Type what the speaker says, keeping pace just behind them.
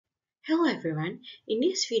Hello everyone, in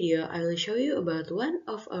this video I will show you about one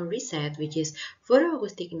of our research which is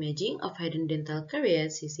photoacoustic imaging of hidden dental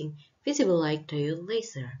caries using visible light diode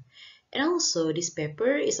laser. And also this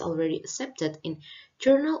paper is already accepted in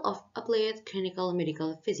Journal of Applied Clinical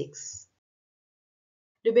Medical Physics.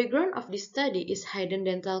 The background of this study is hidden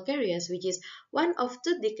dental caries, which is one of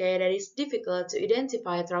tooth decay that is difficult to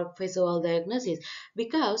identify through visual diagnosis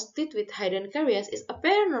because teeth with hidden caries is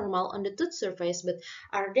appear normal on the tooth surface but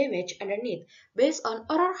are damaged underneath. Based on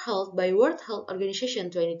Oral Health by World Health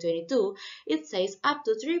Organization 2022, it says up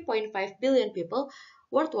to 3.5 billion people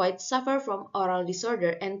worldwide suffer from oral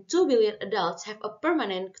disorder and 2 billion adults have a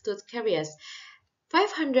permanent tooth caries.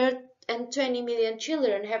 520 million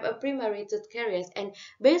children have a primary tooth caries, and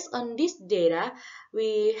based on this data,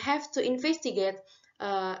 we have to investigate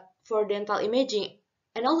for dental imaging.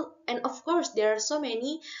 And of course, there are so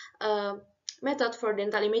many uh, methods for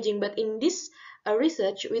dental imaging, but in this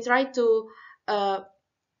research, we try to uh,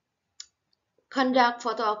 conduct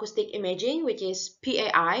photoacoustic imaging, which is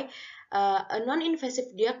PAI, a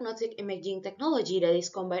non-invasive diagnostic imaging technology that is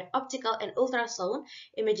combined optical and ultrasound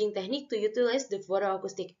imaging technique to utilize the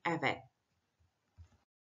photoacoustic effect.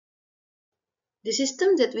 The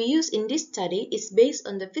system that we use in this study is based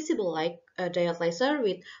on the visible light diode laser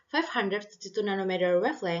with 532 nanometer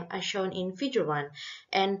wavelength as shown in figure 1.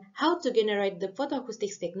 And how to generate the photoacoustic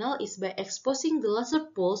signal is by exposing the laser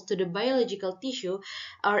pulse to the biological tissue,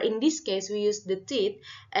 or in this case we use the teeth,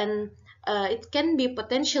 and it can be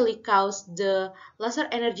potentially cause the laser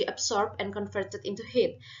energy absorbed and converted into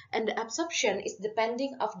heat. And the absorption is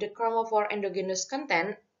depending of the chromophore endogenous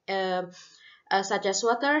content such as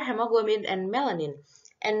water, hemoglobin, and melanin.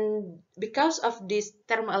 And because of this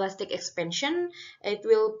thermoelastic expansion, it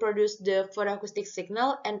will produce the photoacoustic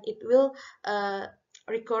signal and it will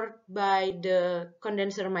record by the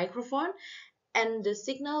condenser microphone, and the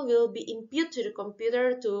signal will be input to the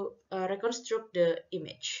computer to reconstruct the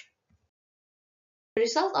image. The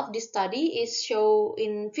result of this study is shown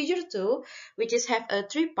in figure 2, which is have a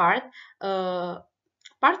three-part.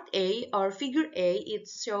 Part A or figure A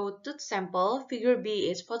is show tooth sample. Figure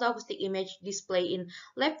B is photoacoustic image display in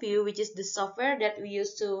LabVIEW, which is the software that we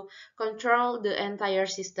use to control the entire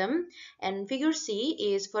system. And figure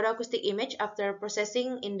C is photoacoustic image after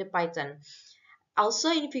processing in the Python.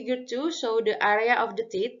 Also in figure 2, show the area of the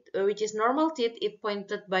teeth, which is normal teeth, it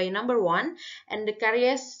pointed by number 1, and the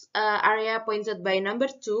caries area pointed by number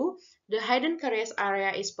 2. The hidden caries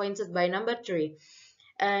area is pointed by number 3.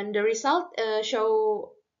 And the result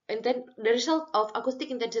the result of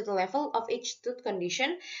acoustic intensity level of each tooth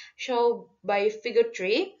condition shown by figure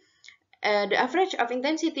 3. The average of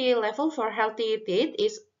intensity level for healthy teeth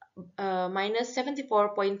is minus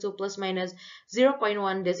 74.2 plus minus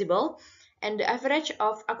 0.1 decibel, and the average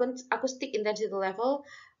of acoustic intensity level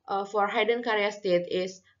for hidden caries teeth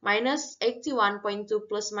is minus 81.2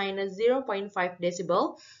 plus minus 0.5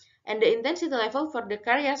 decibel. And the intensity level for the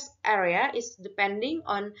caries area is depending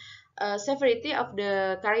on severity of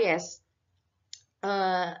the caries.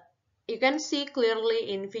 You can see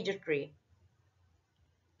clearly in figure 3.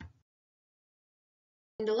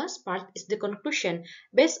 And the last part is the conclusion.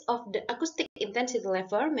 Based on the acoustic intensity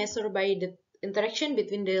level measured by the interaction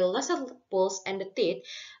between the laser pulse and the teeth,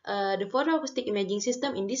 the photoacoustic imaging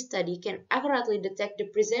system in this study can accurately detect the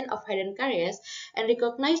presence of hidden caries and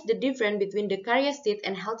recognize the difference between the caries teeth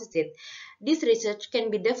and healthy teeth. This research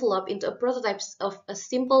can be developed into a prototype of a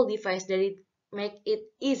simple device that it make it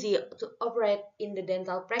easy to operate in the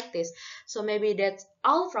dental practice. So maybe that's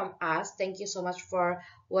all from us. Thank you so much for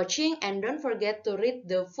watching, and don't forget to read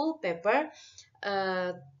the full paper.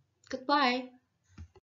 Goodbye.